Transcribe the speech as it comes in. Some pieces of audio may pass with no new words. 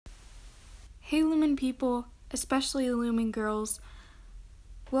Hey Lumen people, especially the Lumen girls,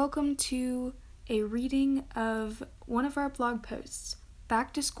 welcome to a reading of one of our blog posts,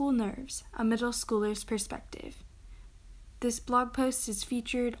 Back to School Nerves, a Middle Schooler's Perspective. This blog post is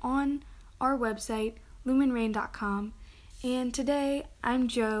featured on our website, lumenrain.com, and today I'm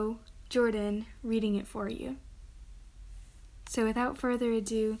Jordan, reading it for you. So without further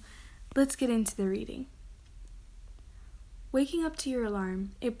ado, let's get into the reading. Waking up to your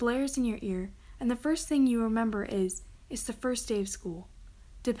alarm, it blares in your ear, and the first thing you remember is, it's the first day of school.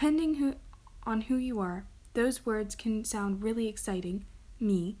 Depending on who you are, those words can sound really exciting,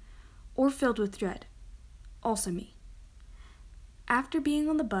 me, or filled with dread, also me. After being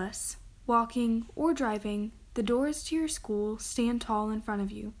on the bus, walking, or driving, the doors to your school stand tall in front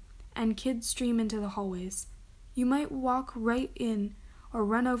of you, and kids stream into the hallways. You might walk right in, or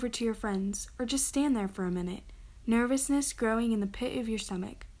run over to your friends, or just stand there for a minute, nervousness growing in the pit of your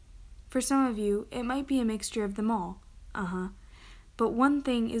stomach. For some of you, it might be a mixture of them all. But one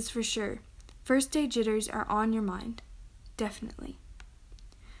thing is for sure, first day jitters are on your mind. Definitely.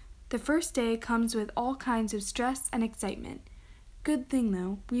 The first day comes with all kinds of stress and excitement. Good thing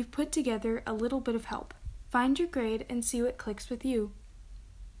though, we've put together a little bit of help. Find your grade and see what clicks with you.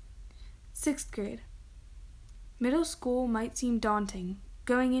 6th grade. Middle school might seem daunting,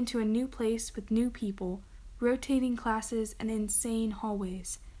 going into a new place with new people, rotating classes, and insane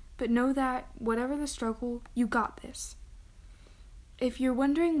hallways. But know that, whatever the struggle, you got this. If you're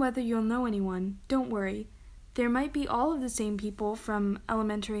wondering whether you'll know anyone, don't worry. There might be all of the same people from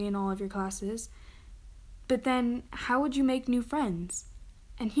elementary in all of your classes. But then, how would you make new friends?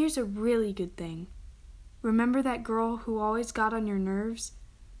 And here's a really good thing. Remember that girl who always got on your nerves?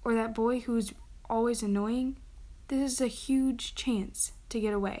 Or that boy who's always annoying? This is a huge chance to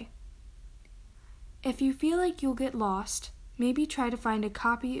get away. If you feel like you'll get lost, maybe try to find a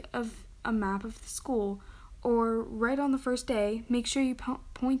copy of a map of the school, or right on the first day, make sure you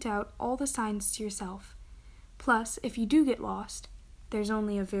point out all the signs to yourself. Plus, if you do get lost, there's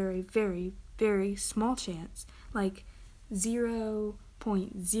only a very, very, very small chance, like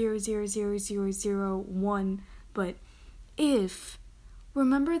 0.000001, but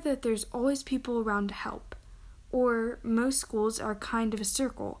remember that there's always people around to help, or most schools are kind of a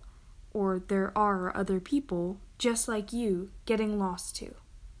circle, or there are other people, just like you, getting lost too.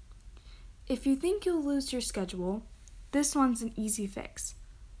 If you think you'll lose your schedule, this one's an easy fix.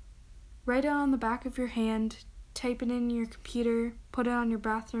 Write it on the back of your hand, type it in your computer, put it on your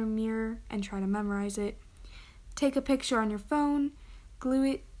bathroom mirror, and try to memorize it. Take a picture on your phone, glue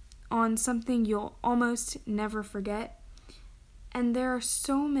it on something you'll almost never forget. And there are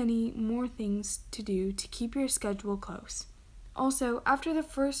so many more things to do to keep your schedule close. Also, after the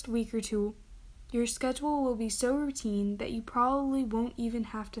first week or two, your schedule will be so routine that you probably won't even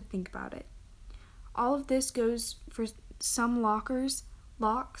have to think about it. All of this goes for some locks,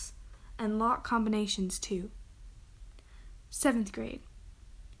 and lock combinations too. 7th grade.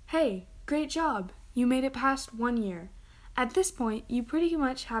 Hey, great job! You made it past 1 year. At this point, you pretty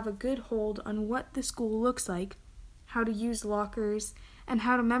much have a good hold on what the school looks like, how to use lockers, and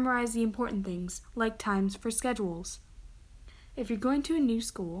how to memorize the important things, like times for schedules. If you're going to a new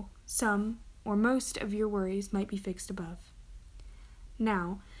school, some or most of your worries might be fixed above.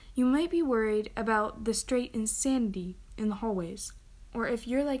 Now, you might be worried about the straight insanity in the hallways, or if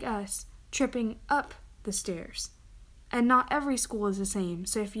you're like us, tripping up the stairs. And not every school is the same,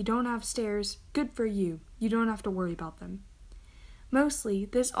 so if you don't have stairs, good for you. You don't have to worry about them. Mostly,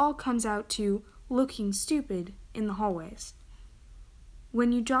 this all comes out to looking stupid in the hallways.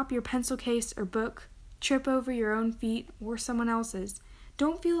 When you drop your pencil case or book, trip over your own feet or someone else's,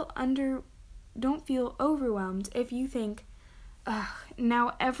 don't feel overwhelmed if you think,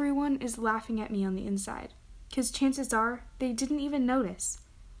 now everyone is laughing at me on the inside, because chances are they didn't even notice.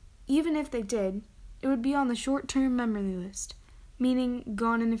 Even if they did, it would be on the short-term memory list, meaning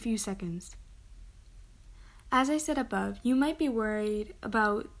gone in a few seconds. As I said above, you might be worried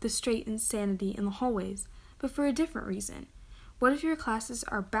about the straight insanity in the hallways, but for a different reason. What if your classes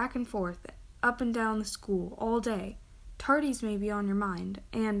are back and forth, up and down the school all day? Tardies may be on your mind,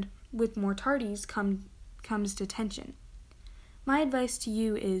 and with more tardies comes detention. My advice to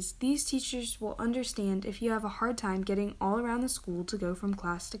you is these teachers will understand if you have a hard time getting all around the school to go from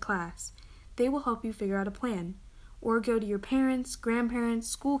class to class. They will help you figure out a plan, or go to your parents, grandparents,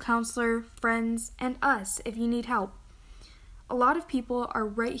 school counselor, friends, and us if you need help. A lot of people are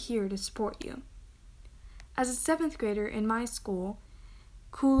right here to support you. As a 7th grader in my school,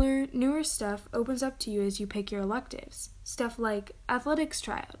 cooler, newer stuff opens up to you as you pick your electives. Stuff like athletics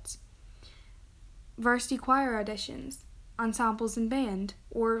tryouts, varsity choir auditions, ensembles and band,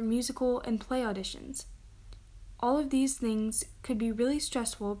 or musical and play auditions. All of these things could be really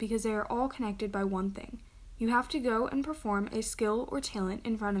stressful because they are all connected by one thing. You have to go and perform a skill or talent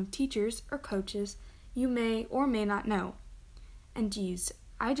in front of teachers or coaches you may or may not know. And geez,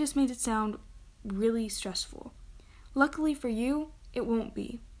 I just made it sound really stressful. Luckily for you, it won't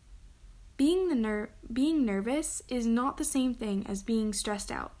be. Being nervous is not the same thing as being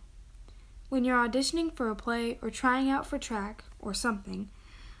stressed out. When you're auditioning for a play or trying out for track or something,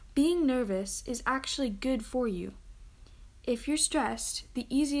 being nervous is actually good for you. If you're stressed, the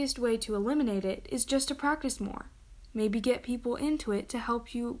easiest way to eliminate it is just to practice more. Maybe get people into it to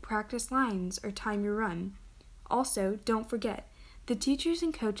help you practice lines or time your run. Also, don't forget, the teachers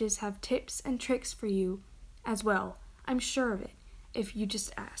and coaches have tips and tricks for you as well. I'm sure of it, if you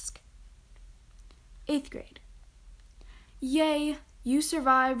just ask. 8th grade. Yay! You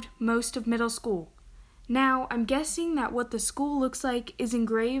survived most of middle school. Now, I'm guessing that what the school looks like is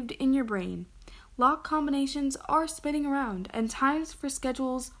engraved in your brain. Lock combinations are spinning around, and times for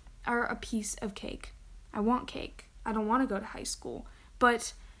schedules are a piece of cake. I want cake. I don't want to go to high school,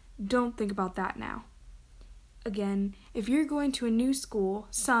 but don't think about that now. Again, if you're going to a new school,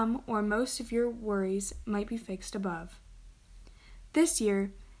 some or most of your worries might be fixed above. This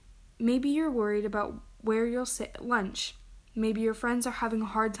year, maybe you're worried about where you'll sit at lunch. Maybe your friends are having a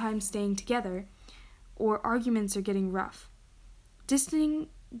hard time staying together, or arguments are getting rough.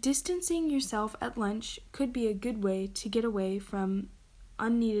 Distancing yourself at lunch could be a good way to get away from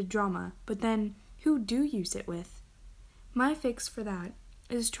unneeded drama, but then who do you sit with? My fix for that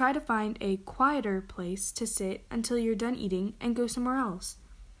is try to find a quieter place to sit until you're done eating and go somewhere else.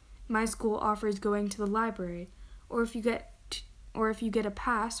 My school offers going to the library, or if you get a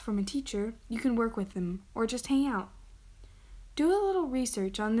pass from a teacher, you can work with them or just hang out. Do a little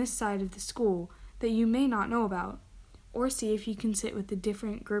research on this side of the school that you may not know about, or see if you can sit with a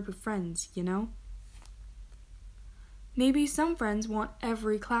different group of friends, you know? Maybe some friends want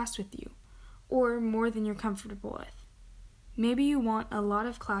every class with you, or more than you're comfortable with. Maybe you want a lot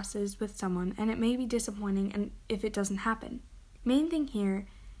of classes with someone, and it may be disappointing if it doesn't happen. Main thing here,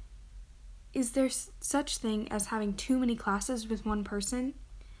 is there such thing as having too many classes with one person?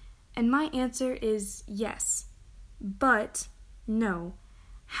 And my answer is yes, but no.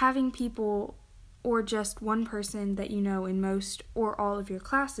 Having people or just one person that you know in most or all of your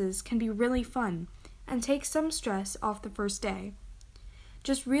classes can be really fun and take some stress off the first day.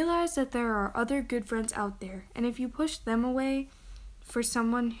 Just realize that there are other good friends out there, and if you push them away for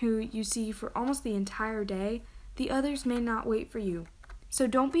someone who you see for almost the entire day, the others may not wait for you. So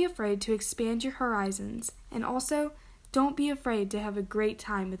don't be afraid to expand your horizons, and also don't be afraid to have a great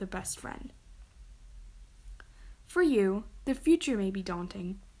time with a best friend. For you, the future may be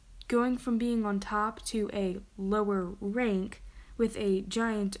daunting. Going from being on top to a lower rank with a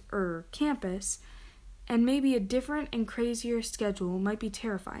giant-er campus and maybe a different and crazier schedule might be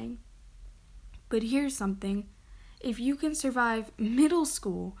terrifying. But here's something. If you can survive middle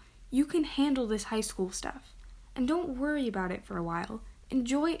school, you can handle this high school stuff. And don't worry about it for a while.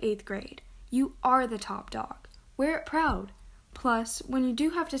 Enjoy 8th grade. You are the top dog. Wear it proud. Plus, when you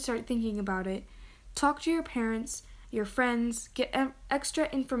do have to start thinking about it, talk to your parents, your friends, get extra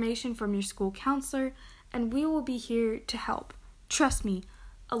information from your school counselor, and we will be here to help. Trust me,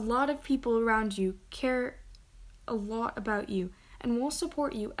 a lot of people around you care a lot about you and will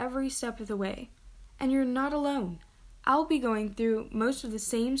support you every step of the way. And you're not alone. I'll be going through most of the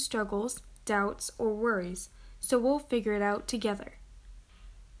same struggles, doubts, or worries, so we'll figure it out together.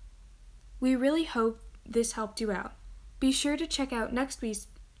 We really hope this helped you out. Be sure to check out next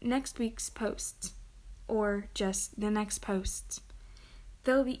week's posts, or just the next posts.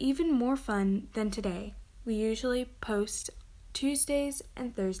 They'll be even more fun than today. We usually post Tuesdays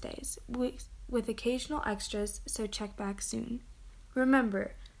and Thursdays with occasional extras, so check back soon.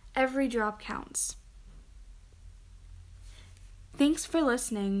 Remember, every drop counts. Thanks for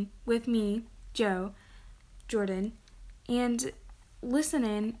listening with me, Jordan, and listen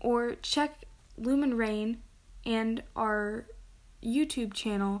in or check Lumen Rain and our YouTube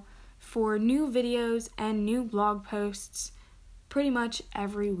channel for new videos and new blog posts pretty much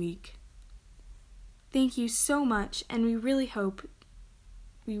every week. Thank you so much, and we really hope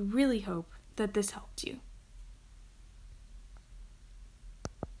that this helped you.